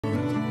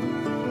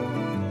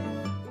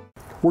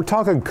We're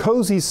talking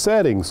cozy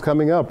settings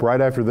coming up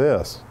right after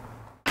this.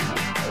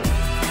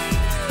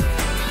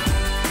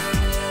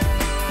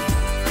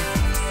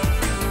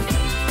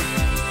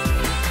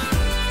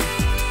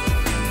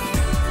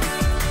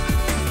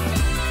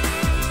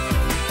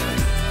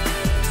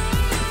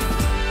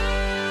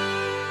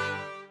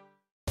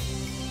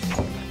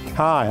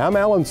 Hi, I'm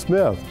Alan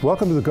Smith.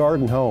 Welcome to The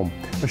Garden Home,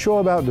 a show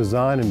about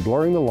design and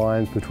blurring the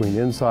lines between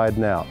inside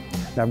and out.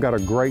 Now, I've got a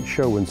great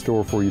show in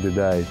store for you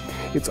today.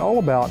 It's all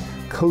about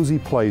cozy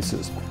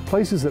places,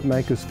 places that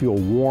make us feel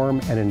warm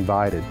and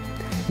invited.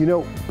 You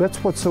know,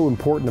 that's what's so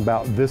important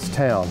about this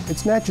town.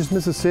 It's Natchez,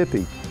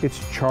 Mississippi.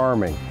 It's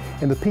charming,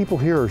 and the people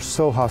here are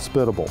so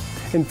hospitable.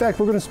 In fact,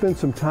 we're going to spend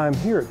some time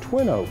here at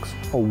Twin Oaks,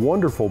 a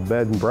wonderful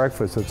bed and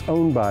breakfast that's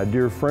owned by a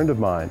dear friend of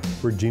mine,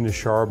 Regina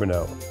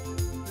Charbonneau.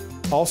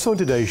 Also in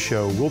today's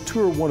show, we'll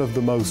tour one of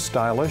the most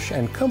stylish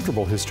and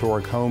comfortable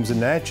historic homes in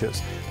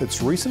Natchez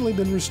that's recently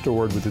been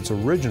restored with its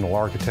original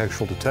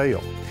architectural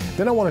detail.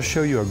 Then I want to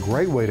show you a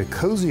great way to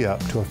cozy up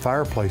to a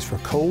fireplace for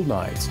cold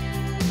nights.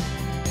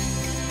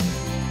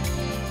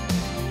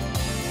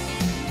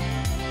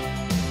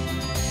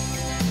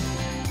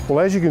 Well,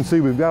 as you can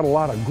see, we've got a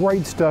lot of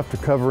great stuff to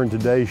cover in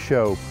today's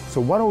show. So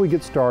why don't we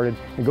get started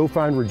and go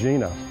find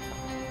Regina.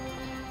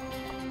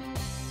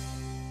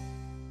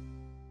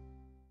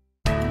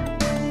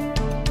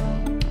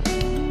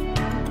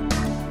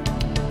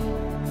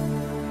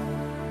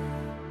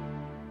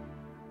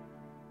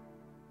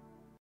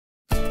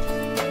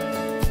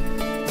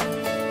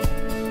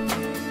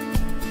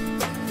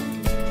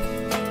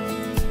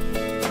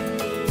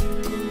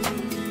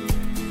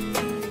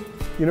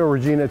 You know,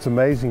 Regina, it's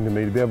amazing to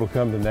me to be able to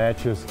come to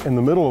Natchez in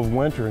the middle of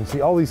winter and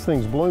see all these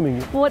things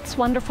blooming. What's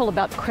wonderful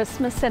about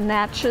Christmas in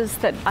Natchez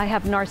that I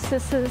have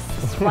narcissus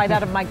right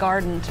out of my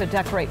garden to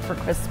decorate for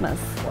Christmas.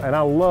 And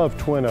I love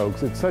Twin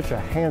Oaks. It's such a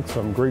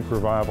handsome Greek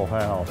Revival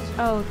house.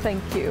 Oh,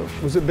 thank you.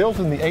 Was it built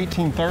in the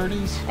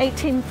 1830s?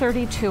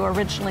 1832,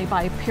 originally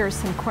by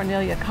Pierce and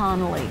Cornelia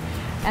Connolly.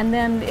 And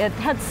then it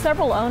had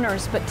several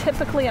owners, but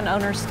typically an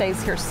owner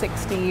stays here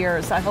 60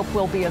 years. I hope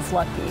we'll be as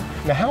lucky.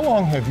 Now, how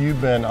long have you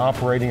been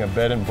operating a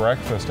bed and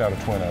breakfast out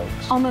of Twin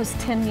Oaks? Almost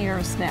 10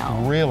 years now.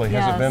 Really?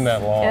 Yes, has it been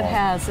that long? It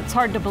has. It's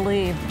hard to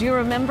believe. Do you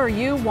remember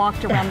you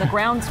walked around the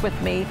grounds with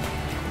me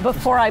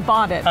before I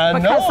bought it?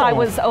 Because I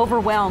was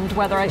overwhelmed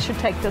whether I should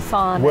take this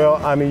on.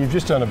 Well, I mean, you've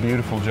just done a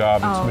beautiful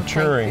job. It's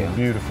maturing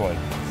beautifully.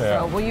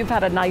 Yeah. So, well, you've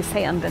had a nice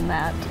hand in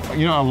that.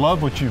 You know, I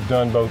love what you've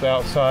done both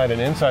outside and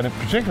inside, and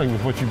particularly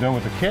with what you've done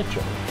with the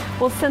kitchen.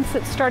 Well, since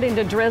it's starting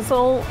to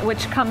drizzle,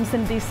 which comes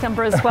in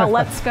December as well,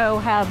 let's go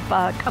have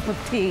a cup of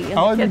tea in the kitchen.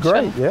 Oh, that'd be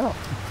great, yeah.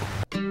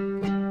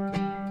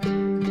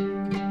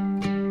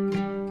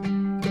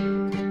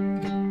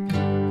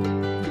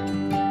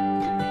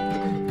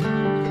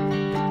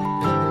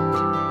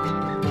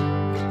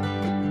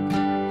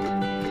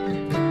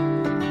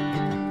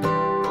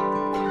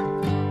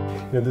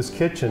 You know, this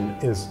kitchen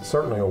is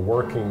certainly a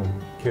working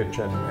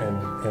kitchen,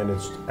 and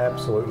it's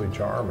absolutely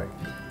charming.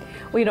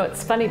 Well, you know,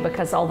 it's funny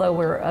because although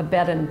we're a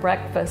bed and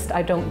breakfast,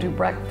 I don't do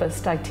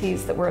breakfast. I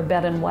tease that we're a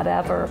bed and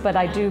whatever, but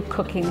I do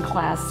cooking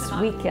class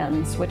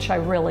weekends, which I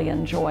really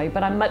enjoy.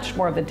 But I'm much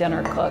more of a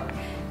dinner cook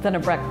than a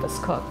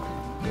breakfast cook.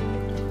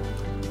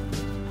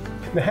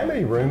 Now, how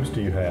many rooms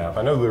do you have?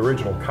 I know the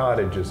original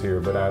cottage is here,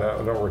 but I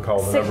don't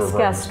recall the number of rooms. 6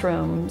 guest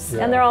rooms,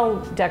 yeah. And they're all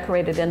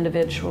decorated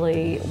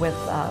individually with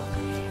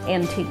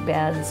antique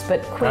beds,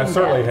 but queen beds. I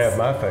certainly have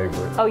my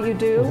favorite. Oh, you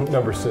do?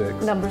 Number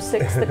 6. Number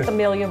 6, the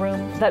camellia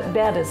room. That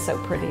bed is so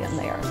pretty in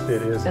there.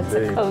 It is It's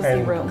indeed. a cozy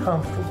and room.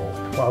 Comfortable.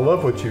 Well, I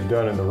love what you've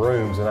done in the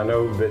rooms, and I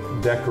know that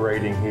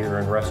decorating here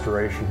and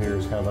restoration here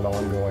is kind of an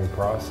ongoing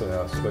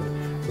process, but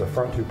the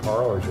front 2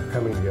 parlors are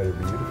coming together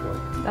beautifully.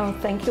 Oh,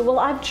 thank you. Well,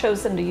 I've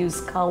chosen to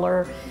use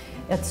color.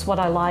 It's what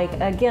I like.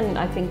 Again,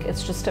 I think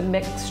it's just a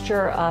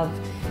mixture of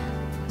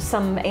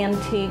some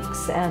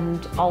antiques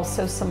and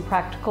also some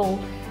practical,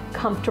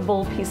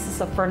 comfortable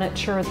pieces of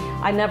furniture.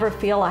 I never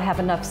feel I have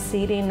enough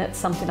seating. It's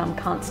something I'm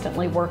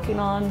constantly working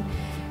on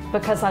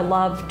because I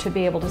love to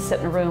be able to sit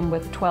in a room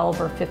with 12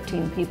 or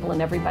 15 people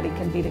and everybody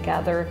can be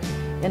together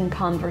in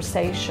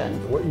conversation.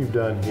 What you've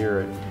done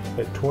here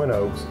at Twin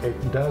Oaks,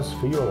 it does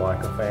feel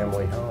like a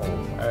family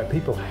home.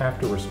 People have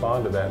to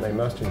respond to that and they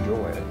must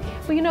enjoy it.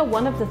 Well, you know,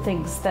 one of the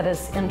things that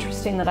is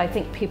interesting that I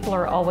think people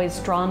are always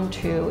drawn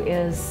to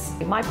is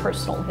my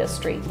personal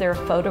history. There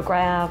are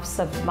photographs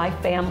of my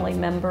family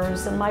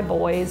members and my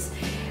boys,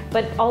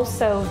 but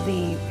also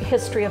the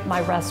history of my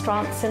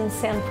restaurants in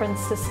San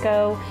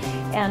Francisco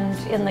and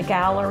in the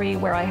gallery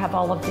where I have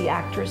all of the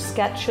actors'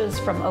 sketches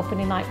from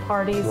opening night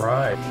parties.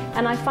 Right.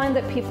 And I find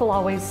that people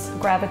always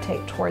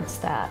gravitate towards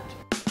that.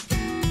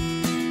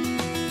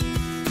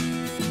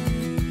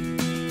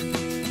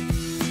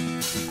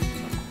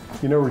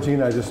 You know,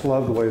 Regina, I just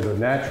love the way the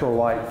natural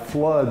light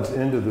floods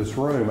into this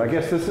room. I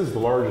guess this is the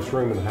largest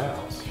room in the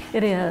house.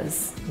 It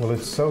is. Well,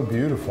 it's so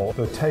beautiful.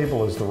 The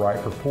table is the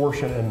right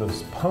proportion, and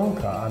this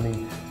punka, I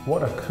mean,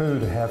 what a coup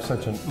to have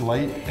such a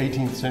late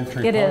 18th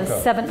century punka. It is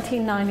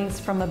 1790s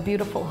from a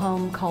beautiful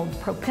home called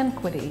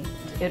Propinquity.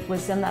 It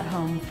was in that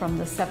home from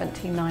the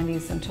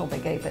 1790s until they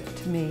gave it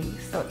to me,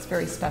 so it's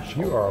very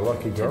special. You are a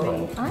lucky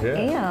girl. I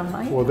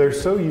am. Well, they're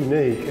so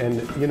unique,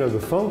 and you know,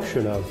 the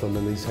function of them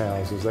in these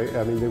houses,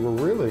 I mean, they were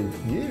really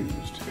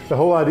used. The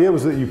whole idea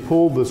was that you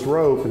pulled this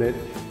rope and it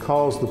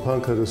caused the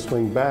punka to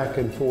swing back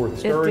and forth,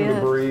 stirring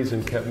the breeze,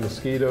 and kept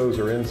mosquitoes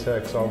or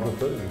insects off the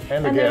food.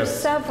 And there's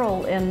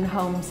several in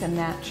homes in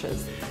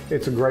Natchez.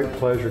 It's a great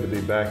pleasure to be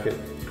back at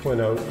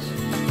Twin Oaks.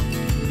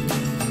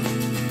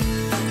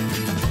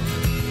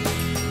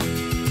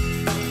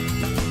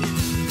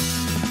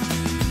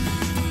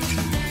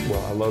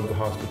 Well, I love the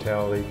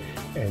hospitality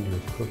and your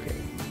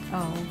cooking.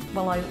 Oh,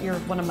 well, you're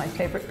one of my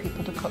favorite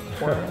people to cook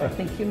for. I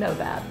think you know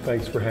that.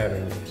 Thanks for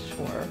having me.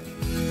 Sure.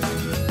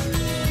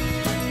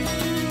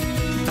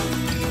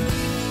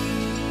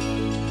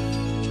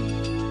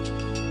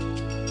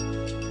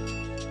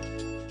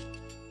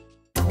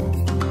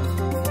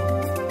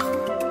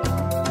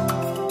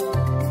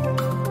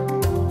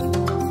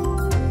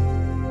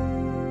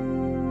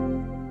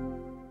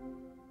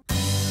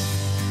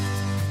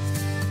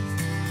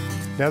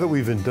 Now that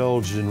we've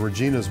indulged in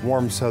Regina's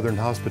warm southern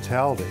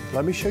hospitality,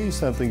 let me show you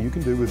something you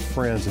can do with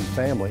friends and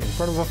family in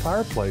front of a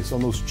fireplace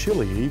on those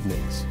chilly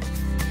evenings.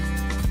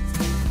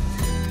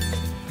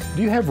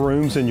 Do you have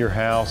rooms in your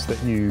house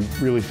that you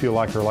really feel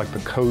like are like the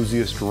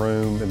coziest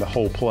room in the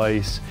whole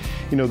place?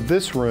 You know,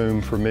 this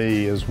room for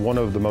me is one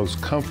of the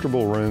most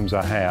comfortable rooms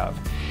I have.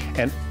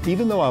 And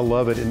even though I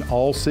love it in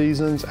all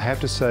seasons, I have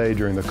to say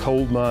during the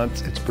cold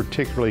months, it's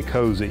particularly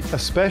cozy,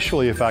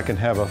 especially if I can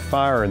have a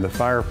fire in the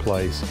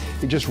fireplace.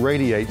 It just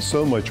radiates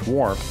so much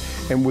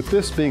warmth. And with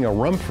this being a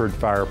Rumford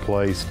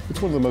fireplace,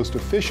 it's one of the most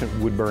efficient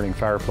wood-burning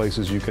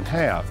fireplaces you can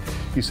have.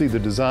 You see, the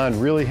design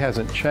really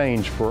hasn't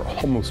changed for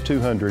almost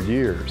 200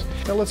 years.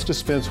 Now let's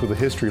dispense with a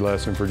history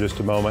lesson for just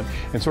a moment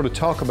and sort of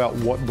talk about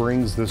what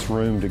brings this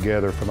room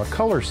together from a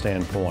color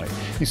standpoint.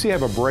 You see I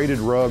have a braided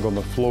rug on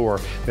the floor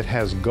that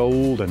has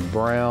gold and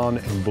brown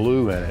and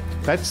blue in it.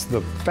 That's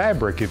the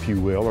fabric, if you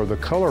will, or the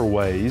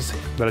colorways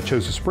that I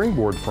chose to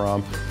springboard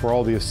from for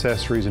all the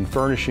accessories and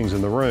furnishings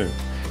in the room.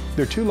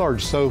 There are two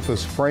large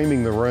sofas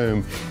framing the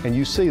room, and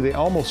you see they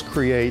almost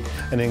create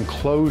an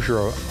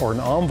enclosure or an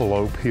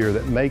envelope here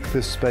that make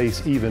this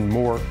space even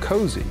more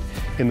cozy.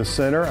 In the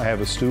center, I have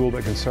a stool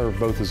that can serve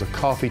both as a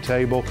coffee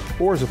table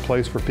or as a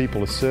place for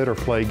people to sit or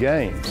play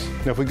games.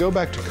 Now, if we go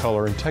back to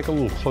color and take a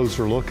little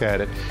closer look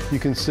at it, you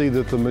can see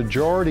that the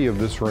majority of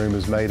this room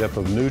is made up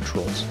of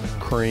neutrals: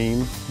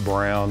 cream,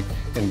 brown,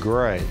 and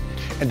gray.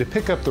 And to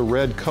pick up the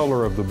red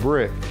color of the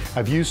brick,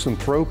 I've used some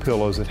throw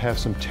pillows that have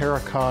some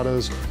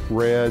terracottas,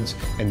 reds,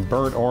 and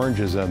burnt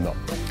oranges in them.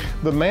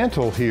 The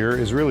mantle here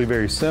is really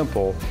very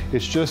simple.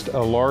 It's just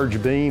a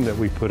large beam that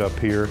we put up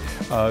here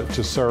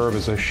to serve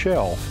as a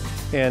shelf.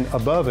 And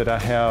above it I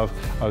have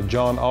a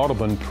John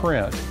Audubon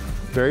print,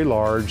 very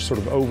large, sort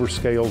of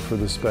overscaled for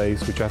the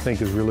space, which I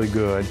think is really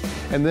good.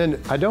 And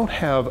then I don't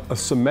have a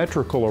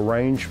symmetrical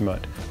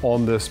arrangement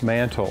on this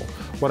mantle.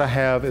 What I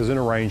have is an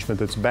arrangement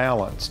that's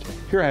balanced.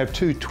 Here I have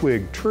two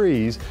twig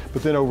trees,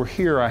 but then over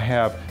here I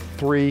have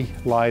 3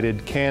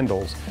 lighted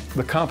candles.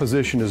 The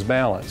composition is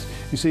balanced.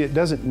 You see, it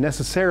doesn't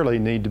necessarily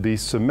need to be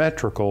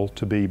symmetrical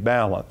to be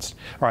balanced.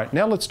 All right,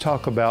 now let's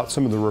talk about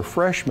some of the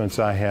refreshments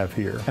I have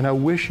here. And I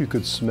wish you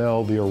could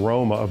smell the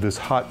aroma of this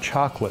hot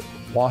chocolate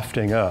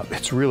wafting up.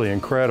 It's really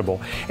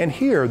incredible. And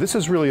here, this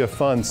is really a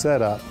fun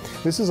setup.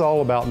 This is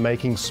all about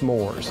making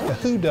s'mores. Now,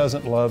 who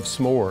doesn't love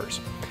s'mores?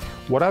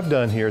 What I've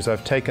done here is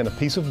I've taken a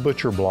piece of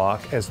butcher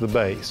block as the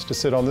base to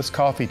sit on this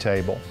coffee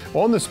table.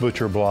 On this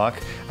butcher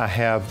block, I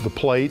have the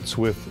plates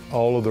with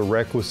all of the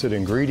requisite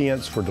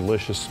ingredients for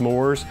delicious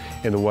s'mores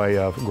in the way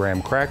of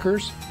graham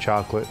crackers,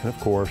 chocolate, and of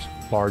course,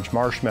 large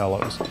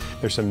marshmallows.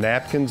 There's some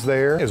napkins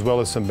there, as well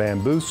as some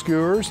bamboo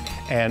skewers,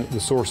 and the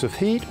source of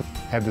heat.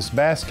 I have this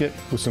basket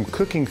with some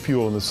cooking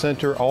fuel in the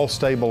center, all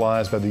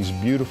stabilized by these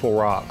beautiful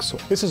rocks.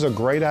 This is a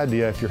great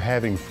idea if you're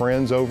having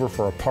friends over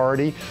for a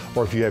party,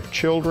 or if you have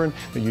children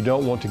that you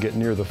don't want to get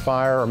near the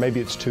fire, or maybe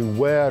it's too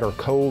wet or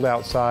cold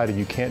outside and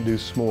you can't do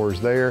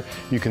s'mores there.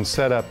 You can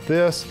set up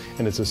this,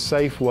 and it's a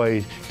safe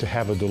way to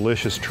have a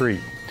delicious treat.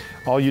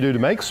 All you do to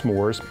make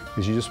s'mores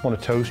is you just want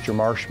to toast your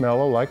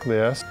marshmallow like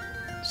this.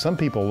 Some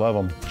people love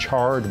them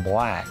charred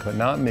black, but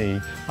not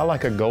me. I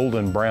like a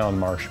golden brown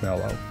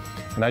marshmallow.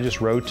 And I just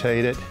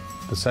rotate it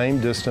the same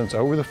distance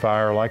over the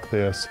fire like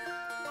this.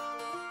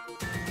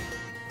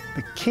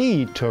 The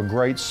key to a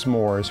great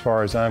s'more, as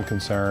far as I'm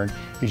concerned,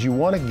 is you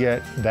want to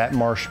get that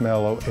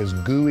marshmallow as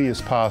gooey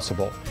as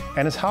possible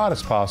and as hot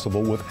as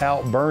possible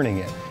without burning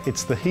it.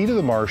 It's the heat of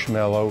the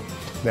marshmallow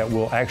that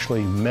will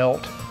actually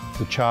melt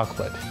the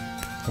chocolate.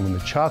 And when the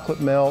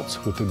chocolate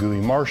melts with the gooey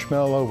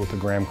marshmallow, with the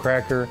graham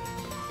cracker,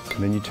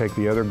 and then you take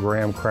the other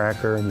graham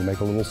cracker and you make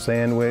a little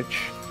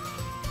sandwich,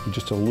 with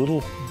just a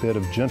little bit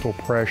of gentle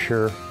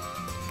pressure,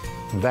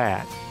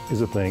 that is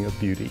a thing of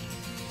beauty.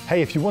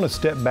 Hey, if you want to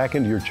step back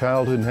into your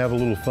childhood and have a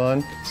little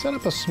fun, set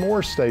up a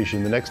s'more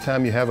station the next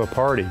time you have a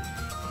party.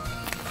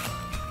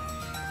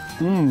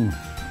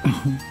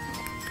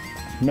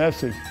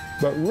 Messy,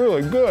 but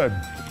really good.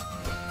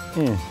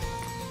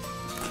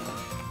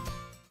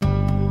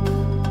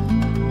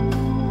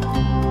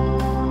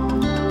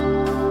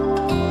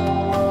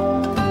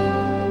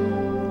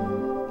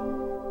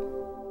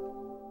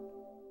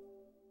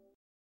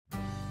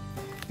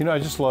 You know, I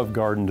just love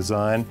garden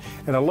design,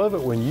 and I love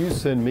it when you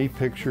send me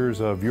pictures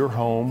of your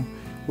home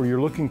where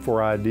you're looking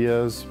for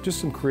ideas,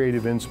 just some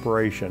creative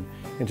inspiration.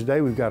 And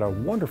today we've got a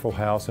wonderful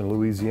house in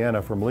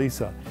Louisiana from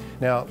Lisa.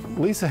 Now,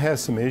 Lisa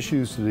has some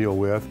issues to deal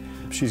with.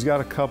 She's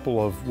got a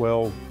couple of,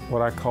 well,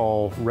 what I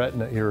call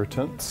retina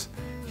irritants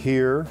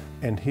here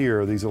and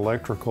here, these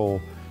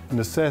electrical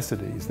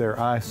necessities. They're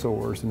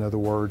eyesores, in other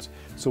words.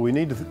 So we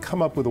need to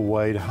come up with a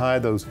way to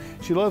hide those.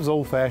 She loves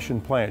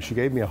old-fashioned plants. She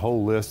gave me a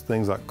whole list,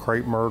 things like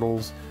crepe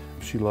myrtles.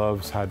 She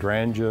loves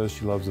hydrangeas.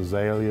 She loves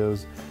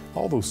azaleas,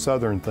 all those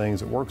southern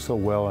things that work so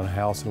well in a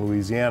house in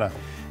Louisiana.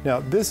 Now,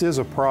 this is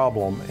a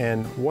problem,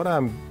 and what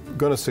I'm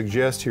going to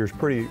suggest here is a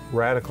pretty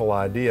radical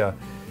idea.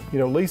 You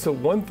know, Lisa,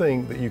 one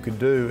thing that you could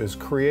do is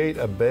create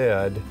a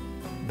bed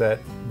that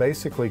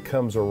basically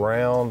comes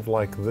around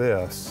like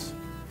this,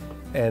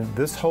 and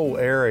this whole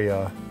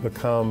area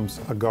becomes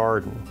a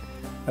garden.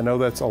 I know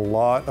that's a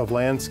lot of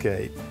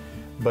landscape,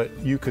 but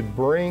you could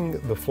bring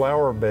the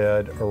flower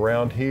bed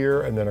around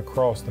here and then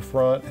across the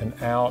front and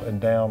out and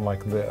down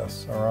like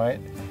this, all right?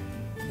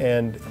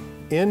 And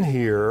in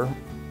here,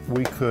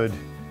 we could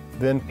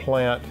then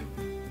plant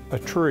a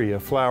tree, a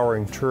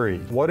flowering tree.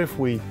 What if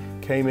we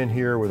came in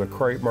here with a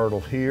crepe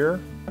myrtle here,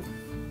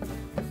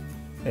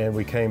 and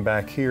we came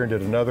back here and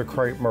did another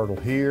crepe myrtle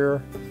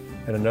here,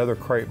 and another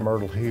crepe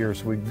myrtle here.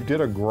 So we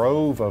did a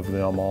grove of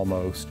them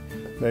almost.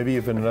 Maybe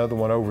even another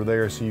one over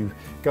there. So you've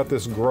got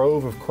this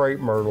grove of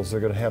crepe myrtles. They're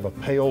going to have a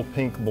pale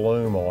pink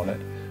bloom on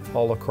it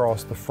all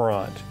across the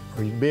front.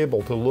 Or you'd be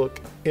able to look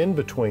in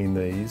between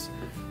these.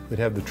 They'd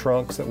have the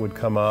trunks that would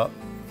come up.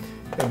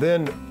 And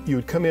then you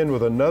would come in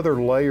with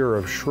another layer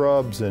of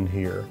shrubs in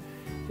here.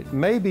 It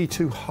may be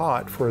too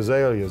hot for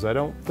azaleas. I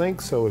don't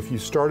think so if you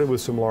started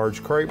with some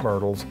large crepe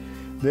myrtles.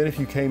 Then if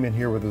you came in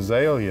here with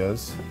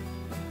azaleas,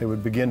 they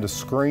would begin to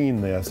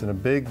screen this, and a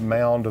big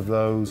mound of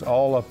those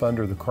all up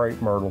under the crepe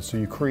myrtle. So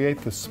you create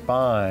the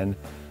spine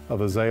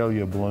of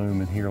azalea bloom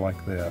in here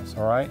like this,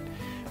 all right?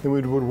 And we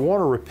would want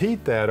to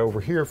repeat that over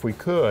here if we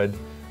could,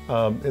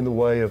 in the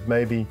way of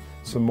maybe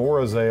some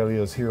more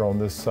azaleas here on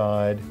this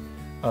side.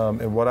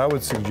 And what I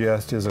would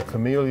suggest is a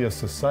Camellia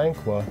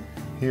sasanqua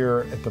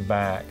here at the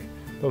back.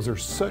 Those are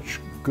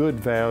such good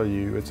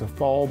value. It's a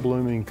fall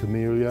blooming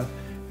camellia,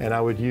 and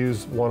I would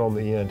use one on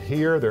the end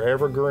here. They're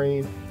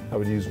evergreen. I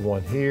would use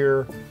one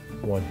here,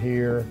 one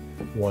here,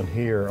 one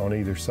here on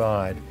either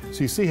side.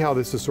 So you see how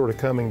this is sort of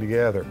coming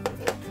together.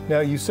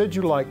 Now, you said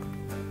you like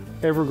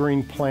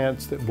evergreen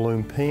plants that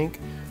bloom pink.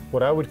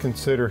 What I would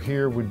consider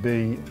here would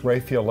be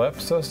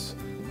Raphaelepsis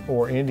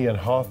or Indian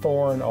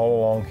hawthorn all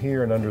along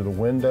here and under the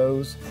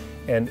windows.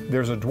 And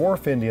there's a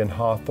dwarf Indian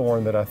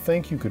hawthorn that I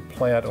think you could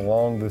plant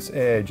along this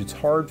edge. It's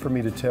hard for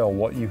me to tell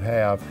what you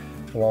have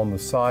along the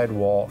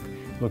sidewalk.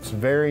 It looks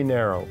very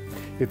narrow.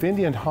 If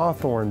Indian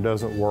hawthorn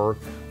doesn't work,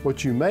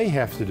 what you may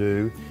have to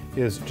do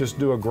is just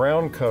do a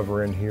ground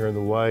cover in here in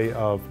the way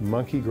of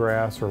monkey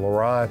grass or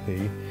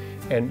liriope,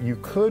 and you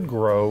could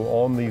grow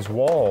on these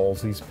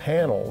walls, these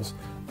panels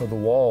of the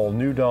wall,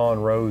 New Dawn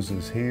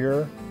roses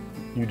here,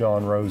 New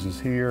Dawn roses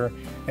here,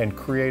 and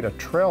create a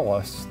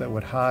trellis that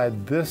would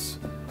hide this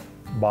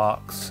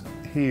box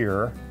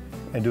here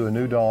and do a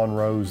New Dawn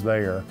rose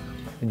there.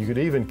 And you could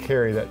even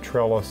carry that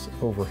trellis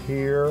over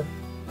here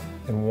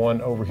and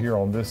one over here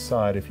on this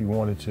side if you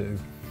wanted to.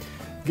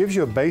 Gives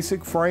you a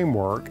basic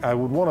framework. I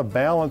would want to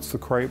balance the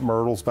crepe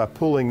myrtles by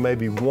pulling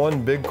maybe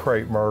one big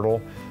crepe myrtle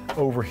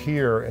over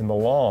here in the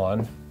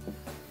lawn,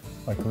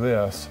 like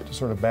this, to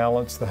sort of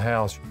balance the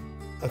house.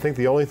 I think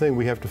the only thing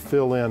we have to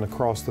fill in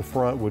across the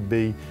front would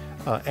be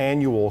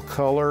annual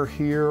color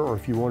here, or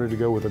if you wanted to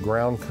go with a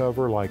ground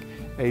cover like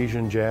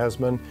Asian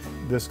jasmine,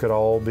 this could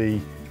all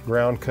be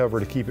ground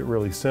cover to keep it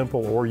really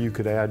simple, or you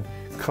could add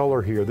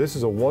color here. This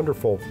is a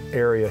wonderful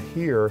area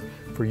here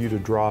for you to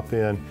drop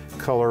in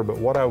color, but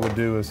what I would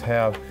do is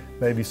have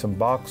maybe some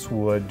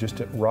boxwood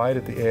just right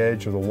at the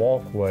edge of the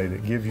walkway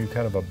that gives you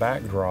kind of a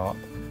backdrop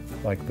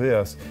like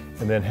this,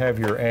 and then have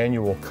your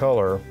annual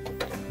color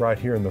right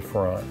here in the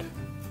front.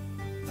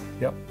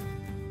 Yep.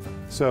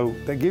 So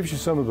that gives you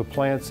some of the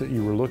plants that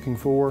you were looking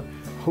for.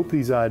 Hope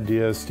these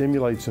ideas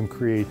stimulate some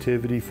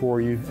creativity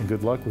for you, and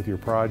good luck with your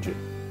project.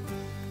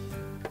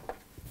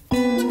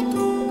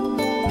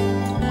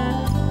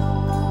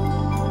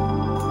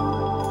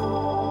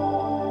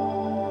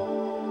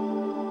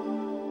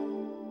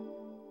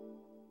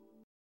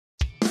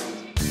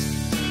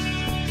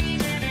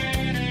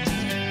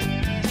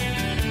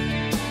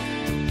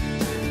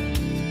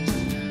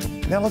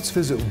 Now let's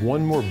visit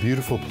one more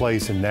beautiful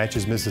place in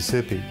Natchez,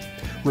 Mississippi.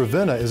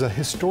 Ravenna is a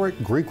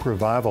historic Greek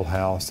revival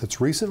house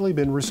that's recently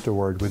been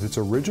restored with its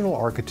original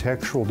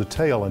architectural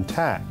detail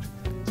intact.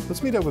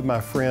 Let's meet up with my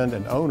friend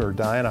and owner,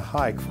 Diana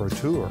Hike, for a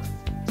tour.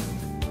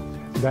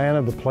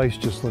 Diana, the place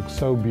just looks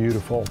so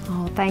beautiful.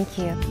 Oh, thank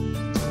you.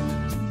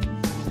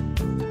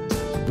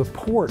 The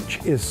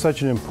porch is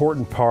such an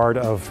important part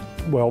of,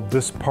 well,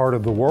 this part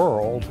of the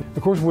world.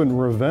 Of course, when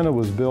Ravenna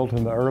was built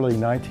in the early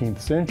 19th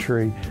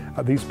century,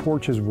 these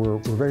porches were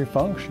very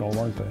functional,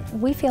 weren't they?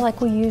 We feel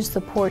like we use the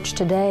porch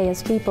today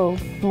as people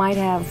might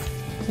have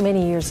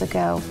many years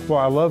ago. Well,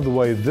 I love the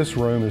way this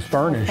room is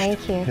furnished.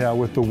 Thank you. Yeah,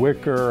 with the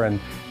wicker and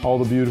all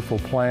the beautiful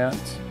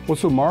plants.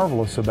 What's so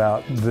marvelous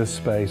about this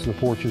space, the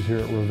porches here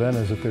at Ravenna,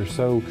 is that they're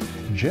so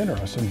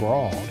generous and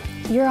broad.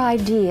 Your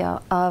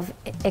idea of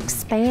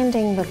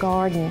expanding the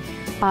garden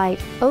by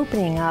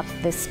opening up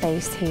this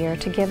space here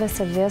to give us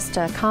a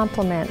vista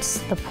complements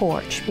the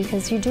porch,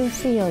 because you do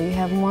feel you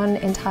have one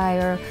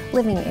entire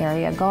living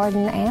area,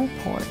 garden and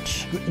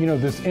porch. You know,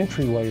 this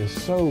entryway is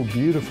so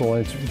beautiful.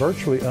 It's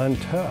virtually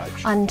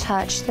untouched.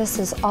 Untouched. This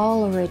is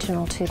all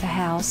original to the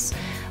house.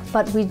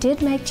 But we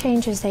did make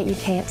changes that you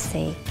can't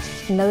see,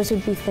 and those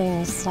would be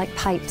things like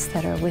pipes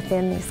that are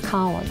within these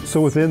columns. So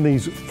within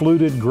these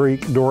fluted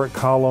Greek Doric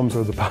columns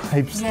are the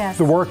pipes, yes,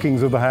 the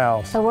workings of the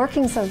house. The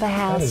workings of the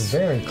house. That is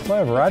very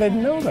clever. I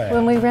didn't know that.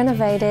 When we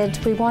renovated,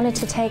 we wanted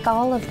to take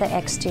all of the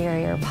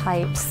exterior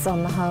pipes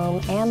on the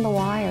home and the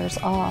wires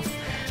off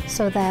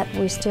so that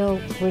we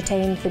still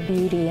retained the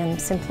beauty and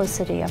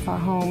simplicity of our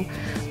home,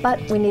 but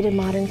we needed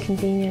modern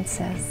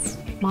conveniences.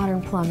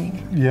 Modern plumbing,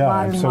 yeah,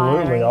 modern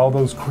absolutely. wiring. All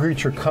those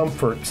creature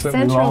comforts that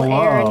Central we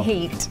all air love. and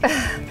heat.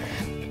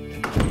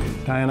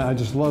 Diana, I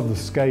just love the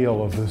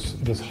scale of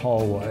this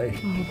hallway.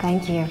 Oh,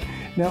 thank you.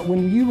 Now,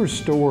 when you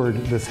restored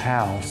this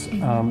house,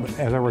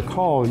 as I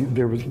recall,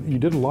 you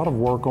did a lot of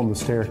work on the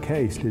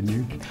staircase, didn't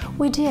you?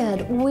 We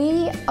did.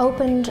 We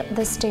opened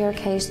the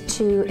staircase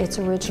to its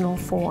original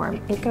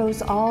form. It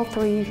goes all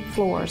 3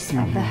 floors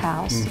of the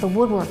house. The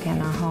woodwork in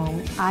our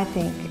home, I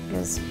think,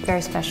 is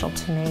very special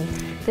to me.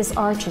 This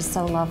arch is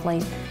so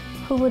lovely.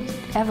 Who would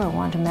ever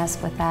want to mess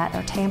with that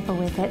or tamper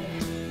with it?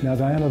 Now,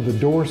 Diana, the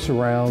door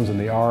surrounds and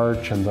the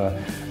arch and the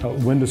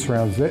window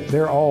surrounds,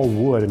 they're all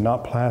wood and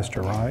not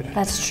plaster, right?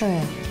 That's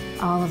true.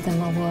 All of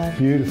them are wood.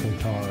 Beautifully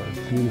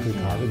carved,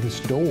 beautifully carved. This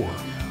door.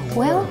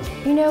 Well,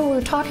 you know,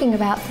 we're talking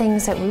about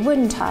things that we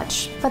wouldn't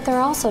touch, but there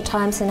are also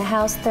times in a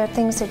house there are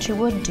things that you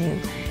would do.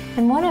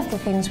 And one of the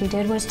things we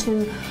did was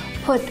to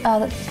put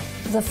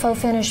the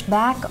faux finish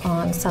back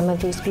on some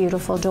of these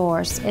beautiful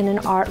doors. And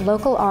an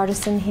local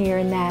artisan here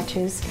in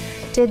Natchez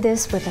did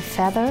this with a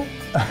feather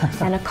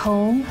and a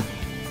comb,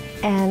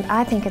 and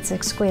I think it's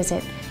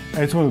exquisite.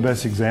 It's one of the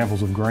best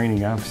examples of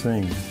graining I've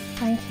seen.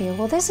 Thank you.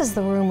 Well, this is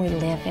the room we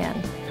live in,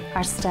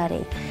 our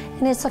study.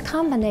 And it's a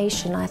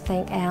combination, I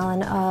think,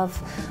 Alan,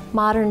 of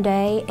modern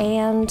day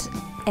and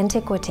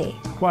antiquity.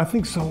 Well, I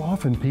think so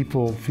often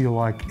people feel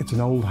like it's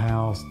an old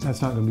house,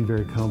 that's not going to be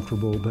very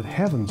comfortable, but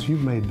heavens,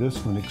 you've made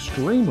this one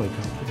extremely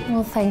comfortable.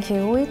 Well, thank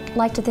you. We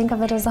like to think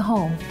of it as a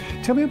home.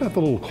 Tell me about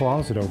the little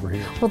closet over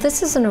here. Well,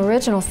 this is an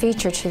original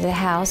feature to the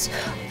house,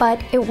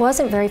 but it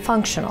wasn't very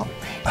functional.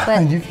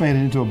 But you've made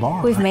it into a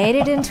bar. We've made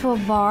it into a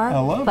bar, I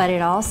love but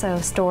it also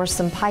stores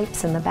some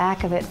pipes in the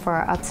back of it for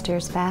our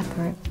upstairs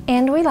bathroom.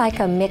 And we like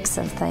a mix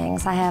of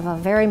things. I have a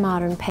very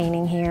modern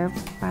painting here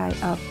by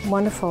a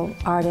wonderful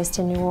artist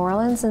in New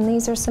Orleans, and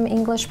these are some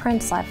English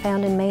prints I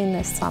found in Maine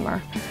this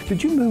summer.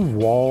 Did you move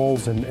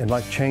walls and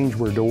like change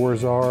where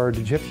doors are?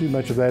 Did you have to do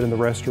much of that in the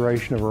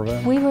restoration of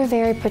Ravenna? We were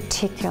very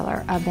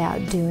particular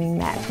about doing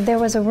that. There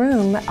was a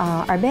room,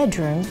 our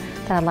bedroom,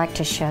 that I'd like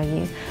to show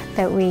you,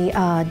 that we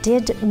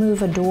did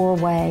move a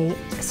doorway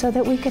so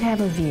that we could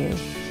have a view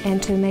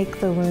and to make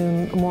the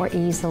room more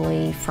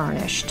easily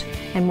furnished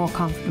and more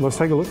comfortable. Let's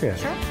take a look at it.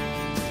 Sure.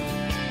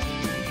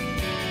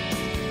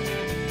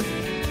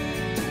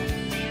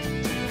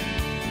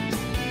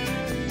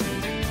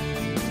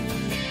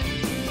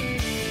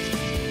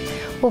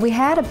 Well, we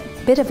had a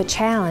bit of a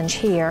challenge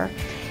here,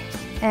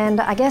 and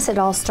I guess it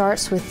all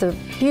starts with the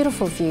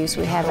beautiful views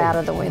we have out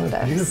of the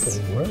windows.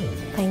 Beautiful room.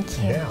 Thank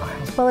you.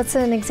 Yeah. Well, it's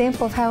an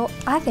example of how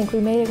I think we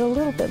made it a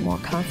little bit more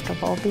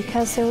comfortable,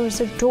 because there was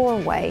a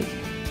doorway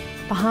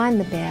behind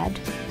the bed,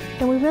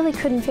 and we really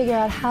couldn't figure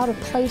out how to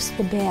place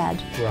the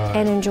bed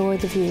and enjoy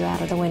the view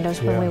out of the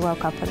windows when we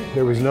woke up.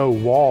 There was no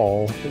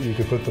wall that you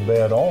could put the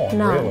bed on,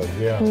 None. really.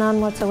 Yeah. None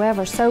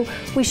whatsoever. So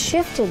we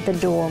shifted the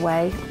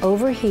doorway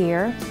over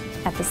here,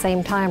 at the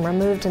same time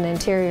removed an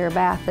interior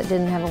bath that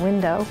didn't have a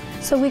window.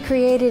 So we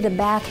created a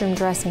bathroom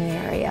dressing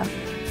area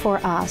for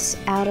us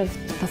out of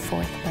the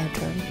 4th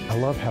bedroom. I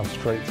love how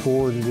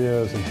straightforward it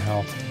is and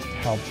how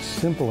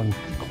simple and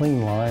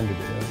clean-lined it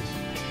is.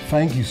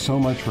 Thank you so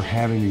much for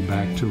having me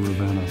back to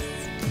Ravenna.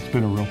 It's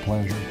been a real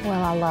pleasure.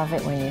 Well, I love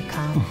it when you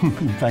come.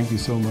 Thank you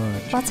so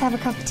much. Let's have a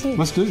cup of tea.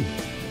 Let's do.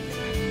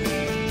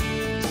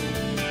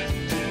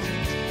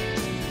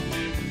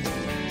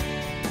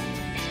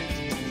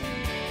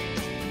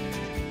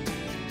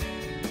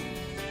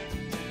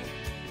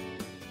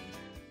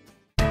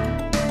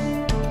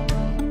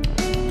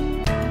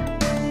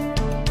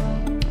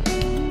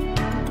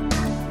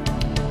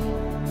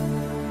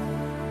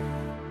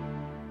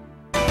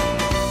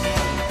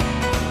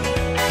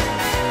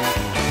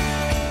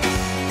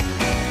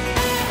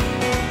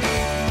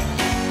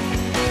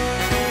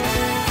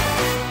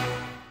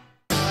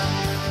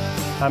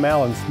 I'm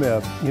Alan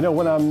Smith. You know,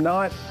 when I'm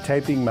not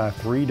taping my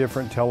 3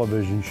 different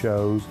television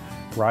shows,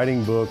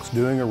 writing books,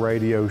 doing a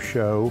radio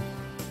show,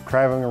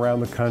 traveling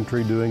around the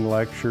country doing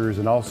lectures,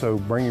 and also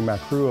bringing my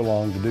crew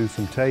along to do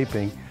some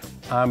taping,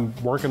 I'm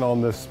working on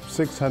this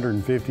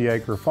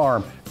 650-acre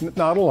farm.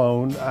 Not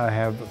alone, I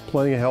have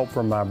plenty of help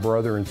from my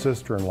brother and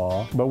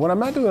sister-in-law. But when I'm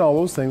not doing all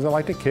those things, I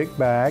like to kick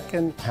back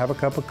and have a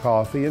cup of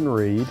coffee and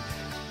read.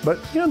 But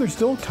you know, there's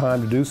still time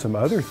to do some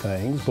other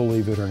things,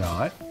 believe it or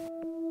not.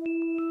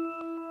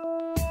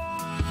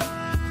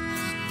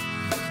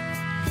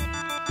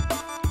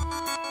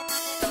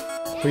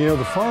 Well, you know,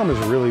 the farm is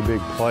a really big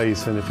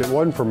place, and if it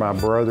wasn't for my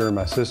brother and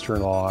my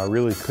sister-in-law, I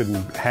really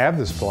couldn't have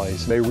this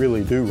place. They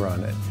really do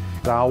run it.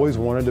 I always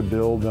wanted to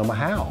build them a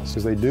house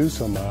because they do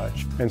so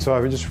much. And so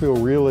I just feel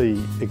really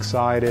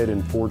excited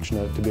and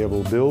fortunate to be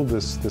able to build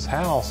this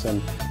house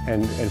and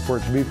for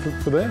it to be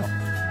for them.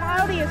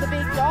 Cody is a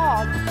big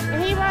dog,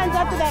 and he runs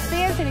up to that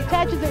fence and he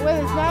touches it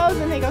with his nose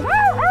and he goes, "Ow,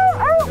 ow,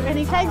 ow," and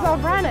he takes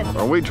off running.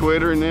 Are we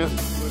twittering this?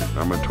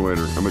 I'm a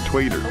tweeter.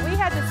 We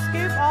had to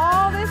scoop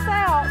all this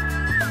out.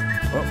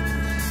 Oh.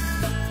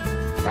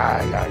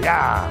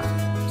 Yeah.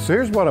 So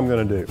here's what I'm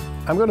going to do.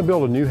 I'm going to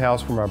build a new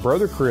house for my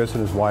brother Chris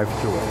and his wife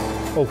Joy.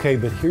 Okay,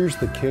 but here's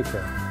the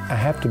kicker. I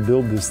have to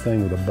build this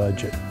thing with a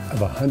budget of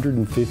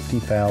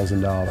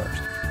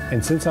 $150,000.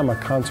 And since I'm a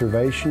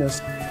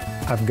conservationist,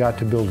 I've got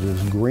to build it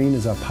as green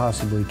as I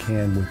possibly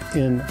can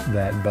within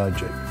that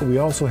budget. We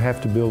also have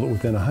to build it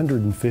within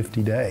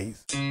 150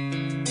 days.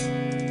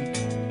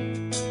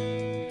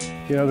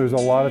 You know, there's a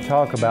lot of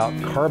talk about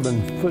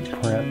carbon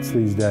footprints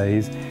these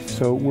days,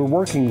 so we're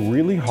working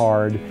really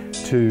hard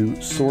to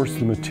source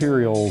the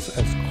materials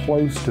as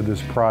close to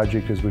this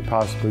project as we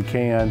possibly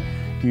can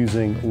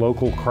using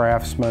local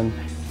craftsmen.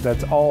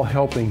 That's all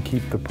helping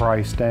keep the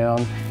price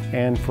down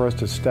and for us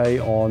to stay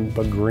on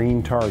the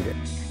green target.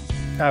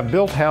 I've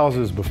built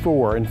houses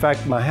before. In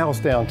fact, my house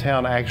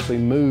downtown actually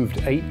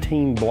moved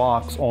 18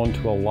 blocks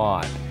onto a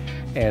lot.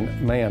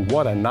 And man,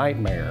 what a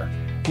nightmare.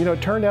 You know,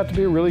 it turned out to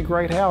be a really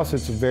great house.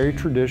 It's very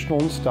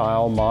traditional in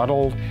style,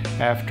 modeled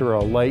after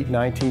a late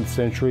 19th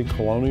century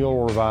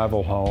colonial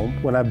revival home.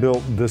 When I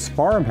built this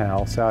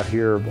farmhouse out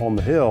here on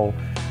the hill,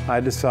 I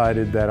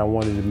decided that I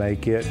wanted to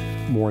make it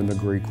more in the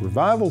Greek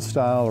revival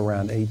style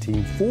around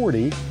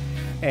 1840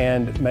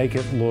 and make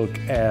it look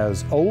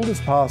as old as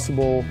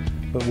possible,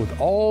 but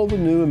with all the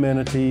new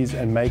amenities,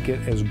 and make it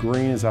as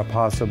green as I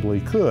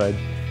possibly could.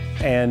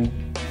 And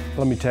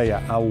let me tell you,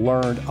 I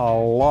learned a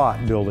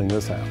lot building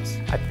this house.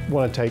 I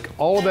want to take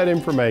all of that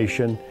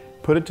information,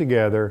 put it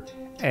together,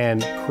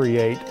 and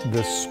create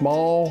this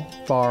small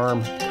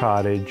farm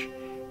cottage,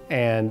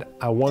 and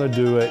I want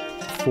to do it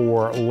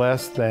for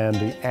less than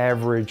the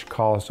average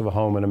cost of a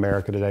home in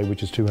America today,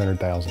 which is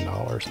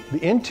 $200,000.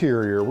 The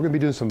interior, we're going to be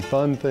doing some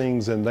fun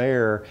things in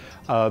there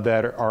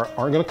that aren't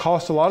going to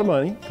cost a lot of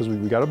money because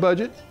we got a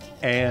budget.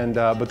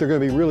 But they're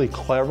going to be really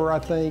clever, I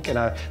think, and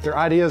they're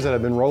ideas that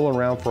I've been rolling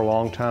around for a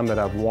long time that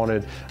I've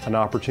wanted an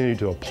opportunity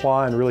to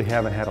apply and really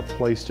haven't had a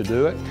place to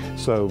do it.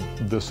 So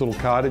this little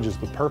cottage is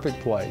the perfect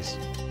place.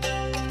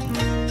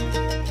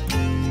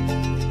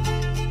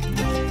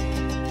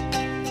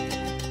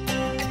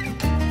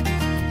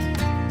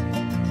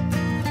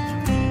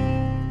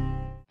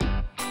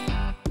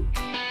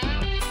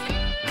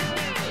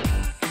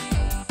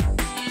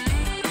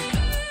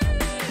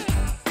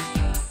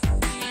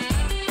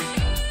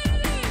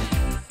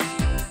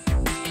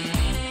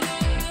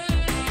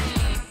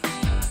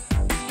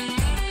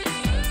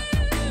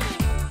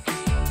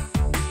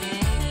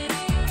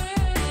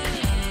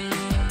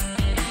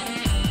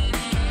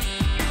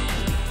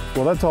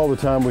 Well, that's all the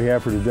time we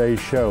have for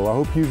today's show. I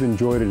hope you've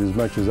enjoyed it as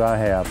much as I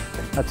have.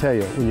 I tell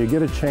you, when you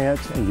get a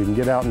chance and you can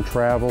get out and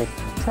travel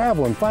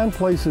and find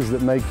places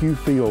that make you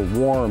feel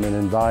warm and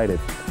invited,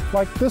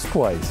 like this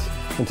place.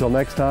 Until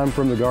next time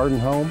from the Garden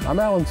Home, I'm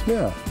Alan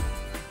Smith.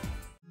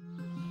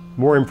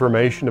 More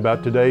information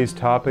about today's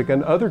topic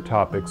and other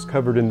topics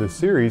covered in this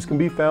series can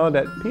be found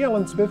at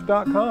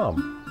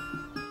plansmith.com.